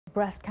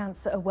Breast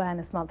Cancer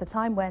Awareness Month, a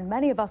time when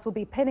many of us will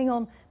be pinning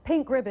on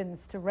pink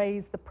ribbons to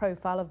raise the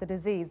profile of the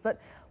disease. But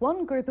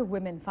one group of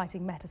women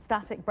fighting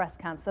metastatic breast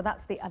cancer,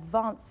 that's the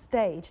advanced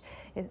stage,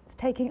 is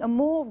taking a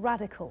more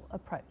radical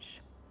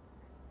approach.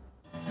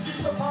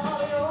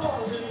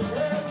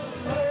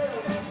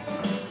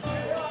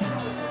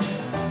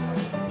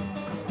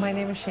 My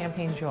name is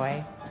Champagne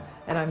Joy,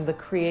 and I'm the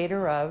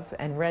creator of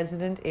and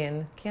resident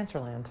in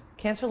Cancerland.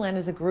 Cancerland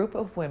is a group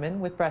of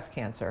women with breast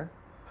cancer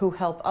who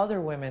help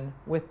other women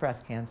with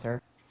breast cancer.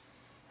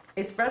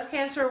 It's Breast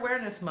Cancer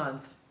Awareness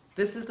Month.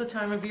 This is the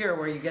time of year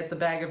where you get the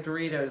bag of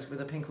Doritos with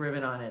a pink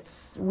ribbon on it.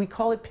 We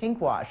call it pink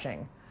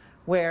washing,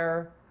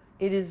 where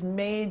it is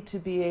made to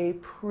be a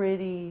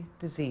pretty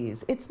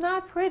disease. It's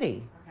not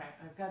pretty. Okay,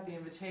 I've got the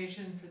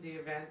invitation for the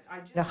event.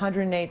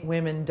 108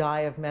 women die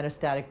of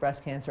metastatic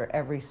breast cancer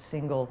every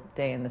single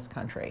day in this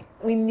country.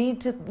 We need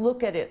to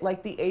look at it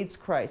like the AIDS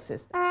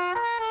crisis. I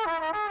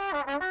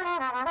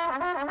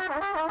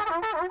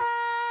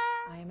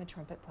am a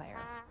trumpet player.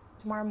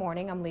 Tomorrow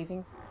morning I'm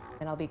leaving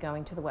and I'll be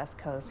going to the West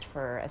Coast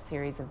for a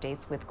series of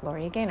dates with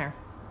Gloria Gaynor.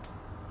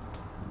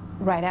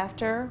 Right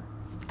after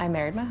I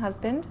married my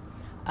husband,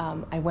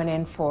 I went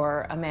in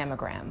for a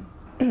mammogram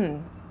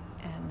and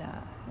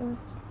it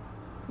was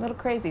a little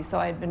crazy. So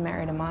I'd been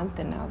married a month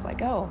and I was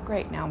like, oh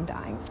great, now I'm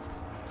dying.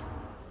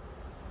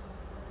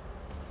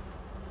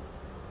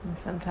 And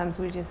sometimes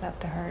we just have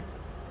to hurt.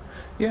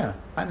 Yeah,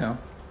 I know.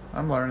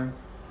 I'm learning.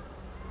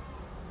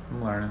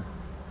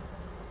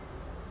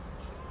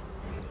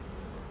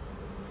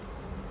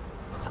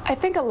 I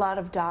think a lot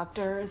of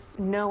doctors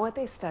know what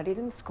they studied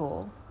in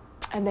school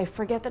and they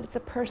forget that it's a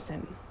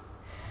person.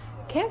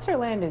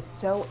 Cancerland is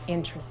so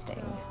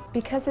interesting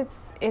because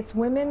it's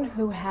women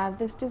who have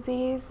this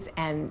disease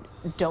and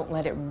don't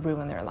let it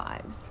ruin their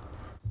lives.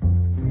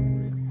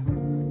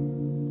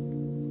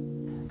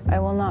 I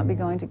will not be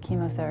going to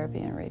chemotherapy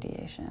and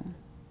radiation.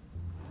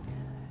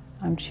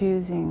 I'm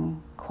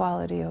choosing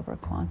quality over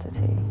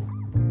quantity.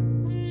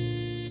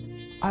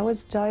 I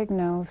was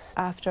diagnosed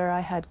after I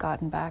had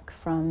gotten back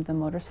from the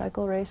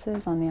motorcycle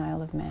races on the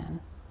Isle of Man.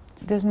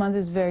 This month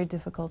is very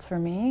difficult for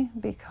me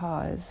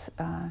because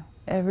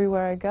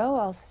everywhere I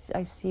go,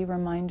 I see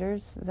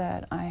reminders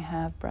that I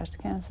have breast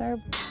cancer.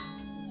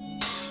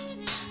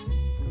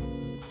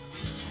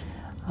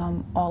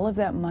 All of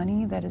that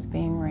money that is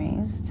being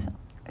raised,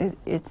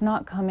 it's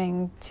not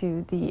coming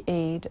to the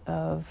aid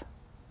of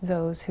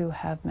those who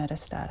have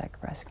metastatic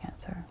breast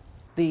cancer.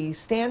 The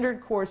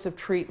standard course of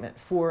treatment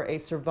for a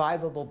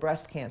survivable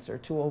breast cancer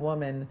to a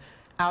woman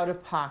out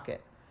of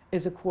pocket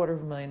is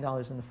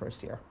 $250,000 in the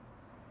first year.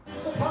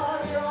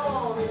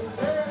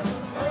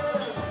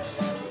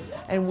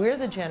 And we're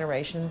the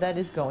generation that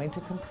is going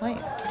to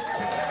complain.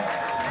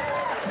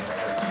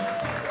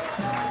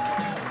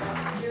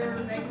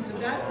 We're making the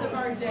best of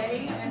our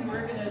day and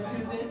we're going to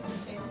do this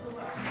to change the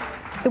world.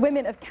 The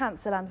women of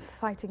Cancerland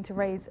fighting to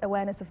raise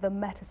awareness of the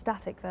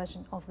metastatic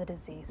version of the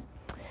disease.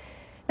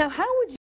 Now, how would you